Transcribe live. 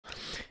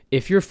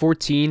if you're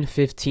 14,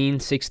 15,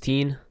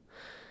 16,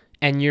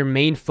 and your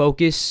main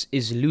focus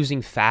is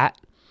losing fat,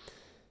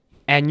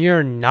 and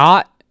you're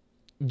not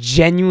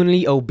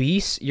genuinely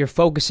obese, you're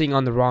focusing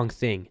on the wrong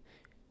thing.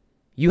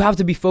 You have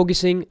to be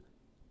focusing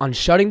on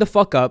shutting the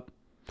fuck up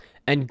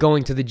and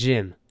going to the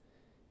gym.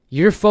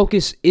 Your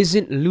focus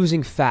isn't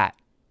losing fat,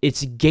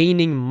 it's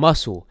gaining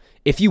muscle.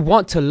 If you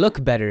want to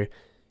look better,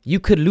 you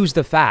could lose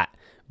the fat,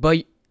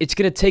 but it's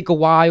gonna take a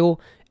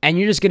while, and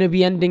you're just gonna be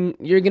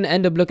you're gonna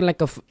end up looking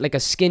like a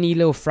skinny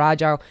little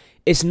fragile.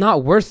 It's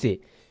not worth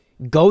it.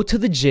 Go to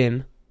the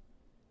gym.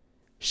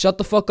 Shut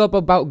the fuck up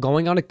about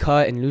going on a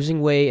cut and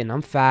losing weight and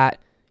I'm fat.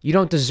 You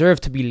don't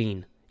deserve to be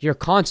lean. Your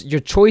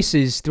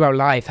choices throughout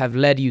life have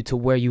led you to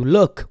where you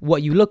look,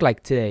 what you look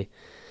like today.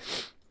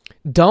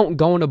 Don't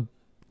go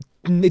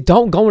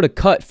on a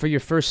cut for your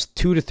first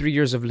 2 to 3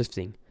 years of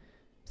lifting.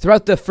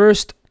 Throughout the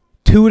first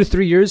 2 to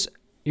 3 years,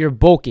 you're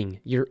bulking,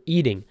 you're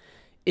eating.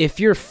 If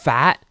you're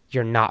fat,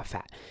 you're not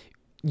fat.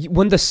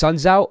 When the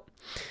sun's out,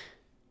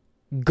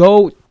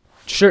 go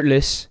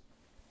shirtless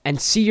and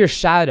see your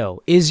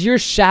shadow. Is your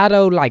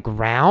shadow like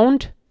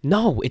round?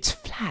 No, it's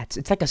flat.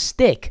 It's like a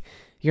stick.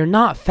 You're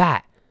not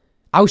fat.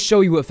 I'll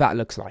show you what fat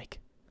looks like.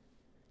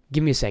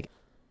 Give me a second.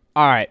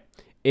 All right.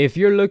 If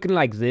you're looking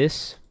like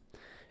this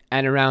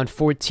and around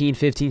 14,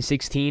 15,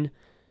 16,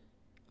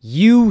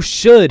 you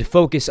should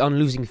focus on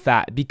losing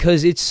fat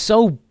because it's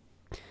so,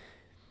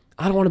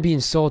 I don't want to be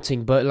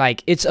insulting, but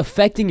like it's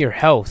affecting your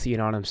health. You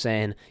know what I'm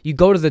saying? You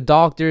go to the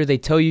doctor, they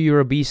tell you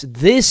you're obese.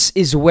 This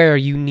is where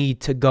you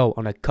need to go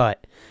on a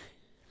cut.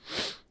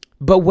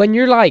 But when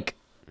you're like,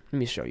 let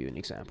me show you an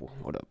example.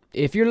 Hold up.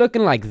 If you're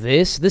looking like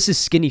this is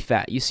skinny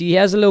fat. You see, he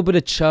has a little bit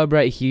of chub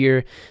right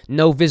here.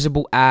 No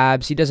visible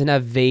abs. He doesn't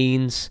have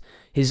veins.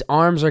 His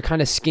arms are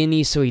kind of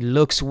skinny, so he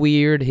looks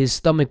weird. His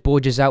stomach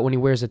bulges out when he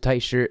wears a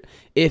tight shirt.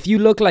 If you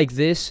look like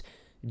this,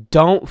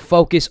 don't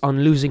focus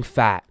on losing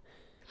fat.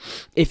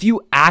 If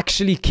you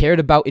actually cared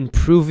about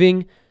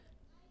improving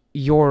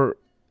your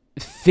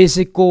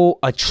physical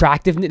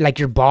attractiveness, like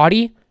your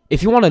body,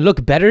 if you want to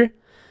look better,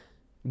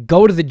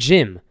 go to the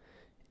gym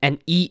and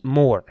eat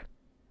more.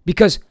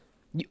 Because,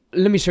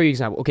 let me show you an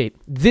example. Okay,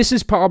 this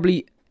is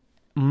probably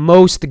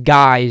most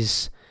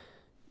guys'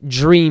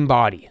 dream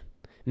body.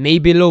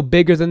 Maybe a little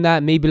bigger than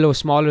that, maybe a little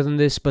smaller than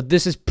this, but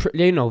this is,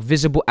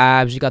 visible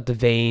abs. You got the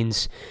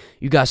veins.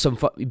 You got some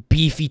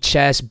beefy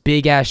chest,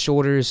 big-ass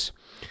shoulders.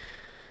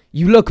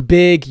 You look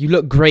big. You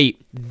look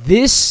great.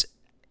 This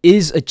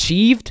is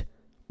achieved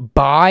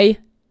by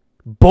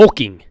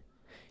bulking.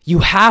 You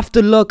have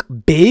to look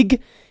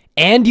big,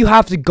 and you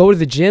have to go to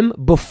the gym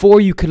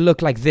before you can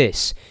look like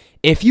this.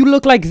 If you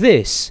look like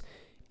this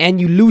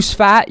and you lose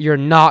fat, you're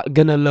not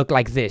gonna look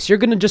like this. You're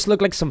gonna just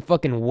look like some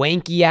fucking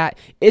wanky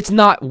It's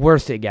not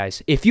worth it,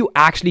 guys. If you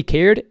actually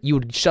cared, you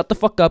would shut the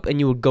fuck up and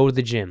you would go to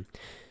the gym.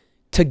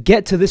 To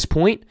get to this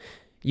point,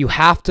 you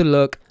have to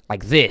look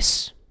like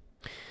this.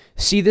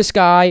 See this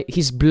guy?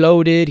 He's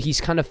bloated. He's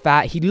kind of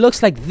fat. He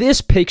looks like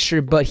this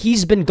picture, but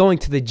he's been going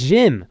to the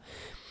gym.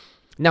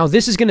 Now,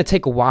 this is going to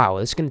take a while.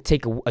 It's going to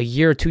take a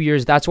year or 2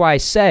 years. That's why I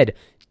said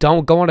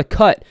don't go on a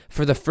cut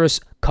for the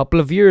first couple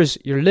of years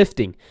you're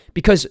lifting.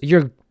 Because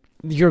your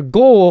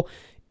goal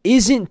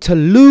isn't to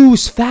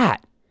lose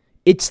fat.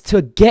 It's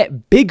to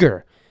get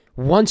bigger.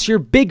 Once you're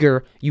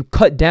bigger, you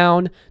cut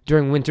down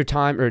during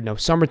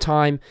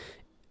summertime.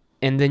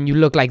 And then you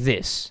look like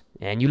this.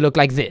 And you look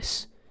like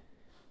this.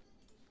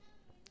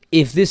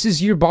 If this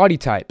is your body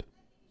type,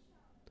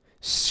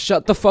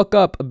 shut the fuck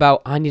up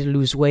about, I need to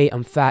lose weight,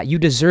 I'm fat. You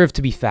deserve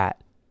to be fat.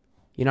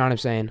 You know what I'm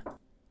saying?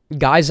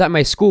 Guys at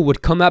my school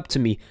would come up to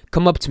me,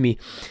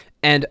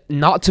 and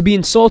not to be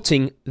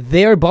insulting,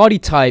 their body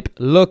type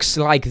looks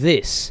like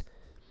this.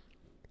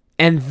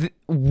 And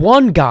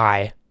one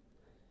guy,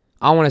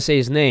 I want to say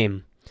his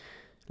name.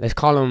 Let's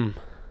call him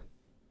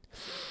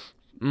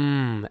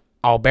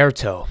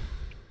Alberto.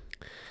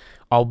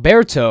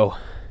 Alberto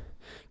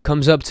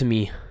comes up to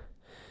me,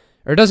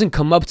 or doesn't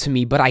come up to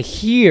me, but I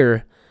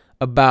hear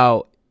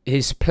about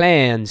his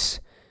plans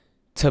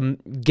to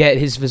get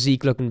his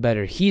physique looking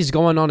better. He's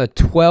going on a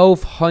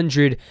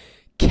 1,200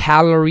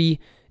 calorie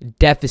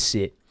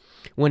deficit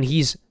when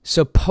he's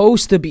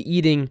supposed to be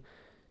eating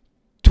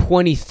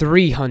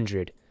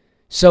 2,300.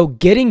 So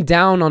getting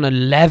down on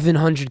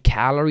 1,100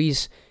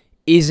 calories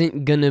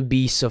isn't gonna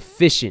be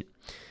sufficient.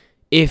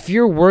 If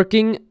you're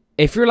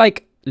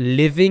like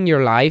living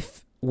your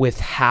life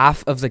with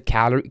half of the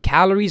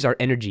calories are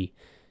energy.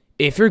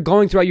 If you're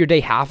going throughout your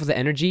day half of the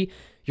energy,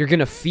 you're going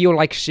to feel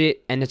like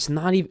shit, and it's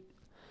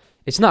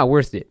not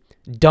worth it.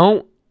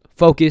 Don't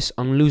focus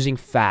on losing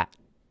fat.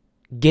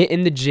 Get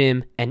in the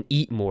gym and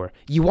eat more.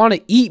 You want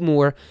to eat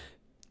more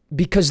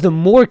because the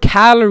more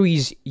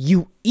calories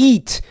you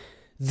eat,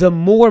 the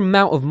more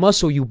amount of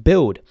muscle you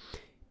build.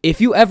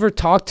 If you ever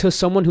talk to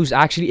someone who's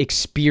actually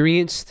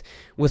experienced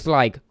with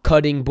like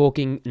cutting,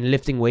 bulking, and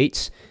lifting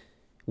weights,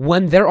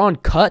 when they're on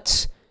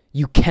cuts,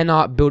 you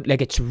cannot build,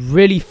 like it's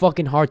really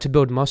fucking hard to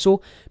build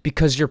muscle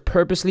because you're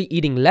purposely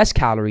eating less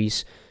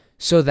calories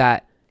so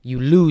that you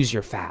lose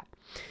your fat.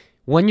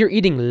 When you're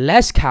eating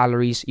less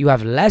calories, you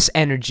have less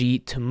energy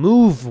to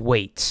move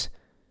weights.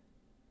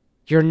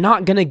 You're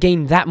not going to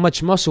gain that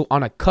much muscle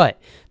on a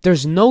cut.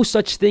 There's no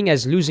such thing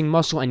as losing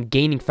muscle and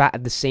gaining fat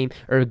at the same,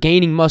 or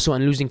gaining muscle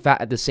and losing fat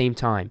at the same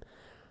time.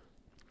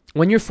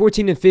 When you're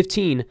 14 and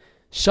 15,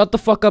 shut the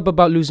fuck up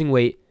about losing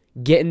weight,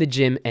 get in the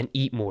gym and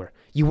eat more.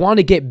 You want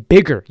to get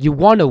bigger. You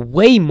want to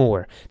weigh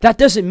more. That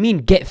doesn't mean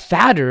get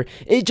fatter.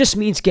 It just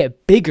means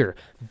get bigger.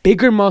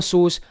 Bigger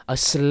muscles, a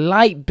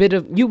slight bit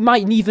of, you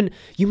might even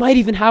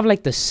have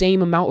like the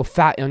same amount of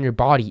fat on your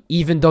body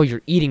even though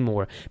you're eating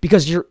more,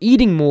 because you're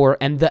eating more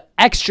and the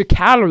extra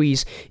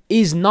calories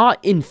is not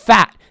in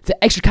fat.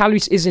 The extra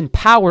calories is in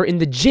power in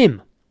the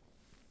gym.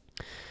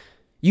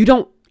 You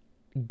don't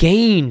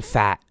gain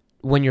fat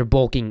when you're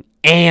bulking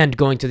and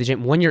going to the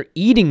gym. When you're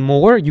eating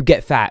more, you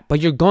get fat,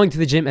 but you're going to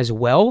the gym as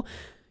well,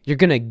 you're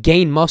going to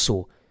gain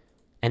muscle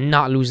and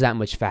not lose that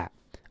much fat.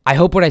 I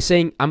hope what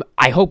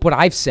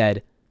I've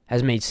said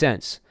has made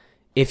sense.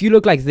 If you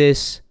look like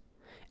this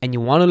and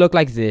you want to look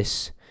like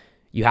this,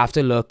 you have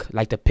to look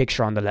like the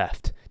picture on the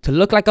left. To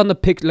look like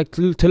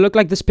to look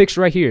like this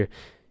picture right here,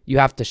 you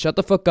have to shut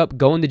the fuck up,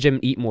 go in the gym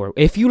and eat more.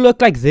 If you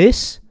look like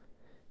this,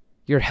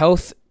 your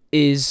health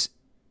is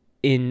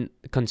in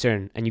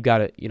concern, and you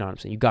gotta, you know what I'm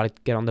saying, you gotta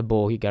get on the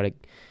ball, you gotta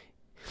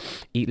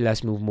eat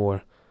less, move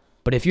more.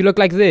 But if you look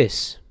like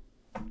this,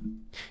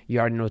 you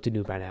already know what to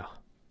do by now.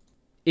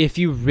 If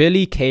you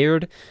really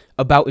cared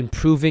about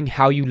improving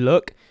how you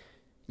look,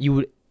 you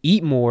would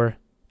eat more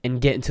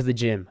and get into the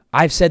gym.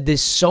 I've said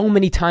this so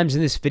many times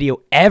in this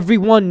video.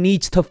 Everyone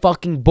needs to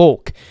fucking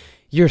bulk.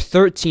 You're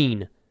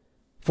 13,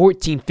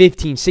 14,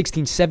 15,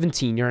 16,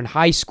 17, you're in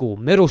high school,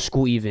 middle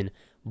school even.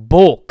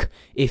 Bulk.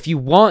 If you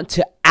want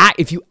to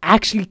if you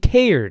actually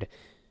cared,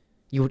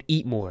 you would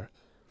eat more.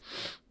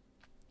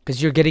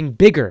 Because you're getting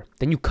bigger.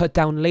 Then you cut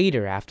down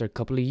later after a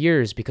couple of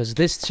years, because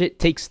this shit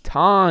takes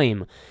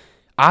time.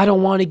 I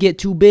don't want to get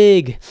too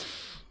big.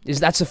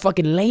 That's the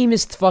fucking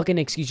lamest fucking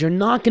excuse. You're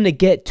not going to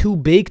get too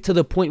big to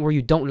the point where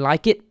you don't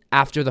like it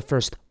after the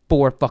first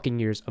 4 fucking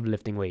years of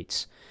lifting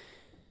weights.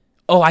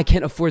 Oh, I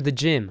can't afford the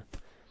gym.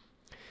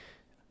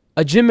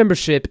 A gym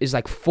membership is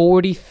like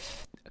 $40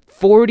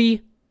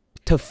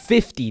 to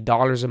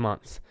 $50 a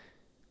month.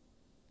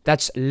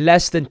 That's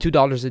less than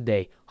 $2 a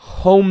day.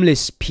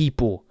 Homeless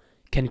people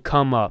can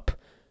come up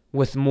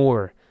with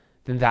more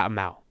than that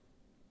amount.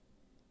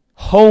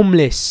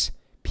 Homeless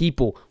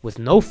people with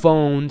no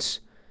phones,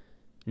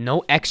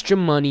 no extra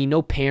money,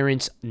 no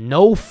parents,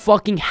 no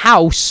fucking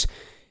house,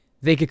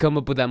 they could come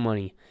up with that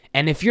money.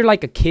 And if you're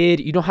like a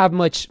kid, you don't have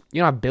much, you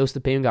don't have bills to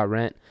pay, you got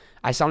rent.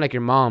 I sound like your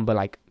mom, but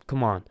like,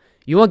 come on.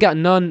 You got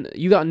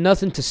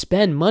nothing to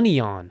spend money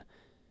on.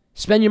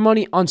 Spend your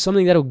money on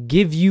something that'll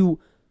give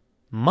you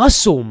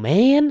muscle,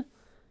 man.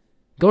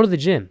 Go to the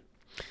gym.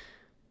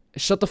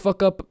 Shut the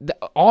fuck up.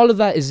 All of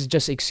that is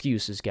just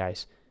excuses,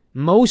 guys.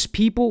 Most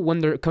people, when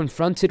they're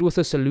confronted with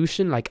a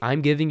solution like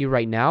I'm giving you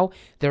right now,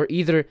 they're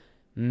either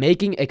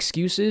making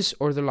excuses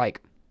or they're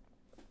like,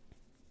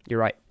 you're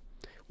right.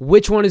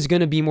 Which one is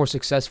going to be more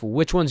successful?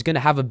 Which one's going to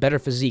have a better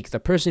physique? The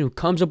person who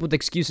comes up with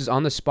excuses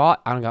on the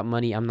spot, I don't got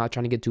money, I'm not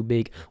trying to get too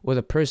big. Or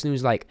the person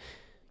who's like,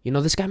 you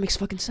know, this guy makes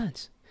fucking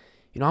sense.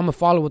 You know, I'm going to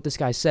follow what this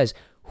guy says.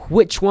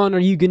 Which one are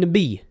you going to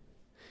be?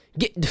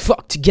 Get the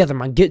fuck together,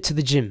 man. Get to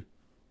the gym.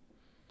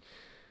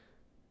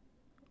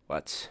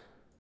 What?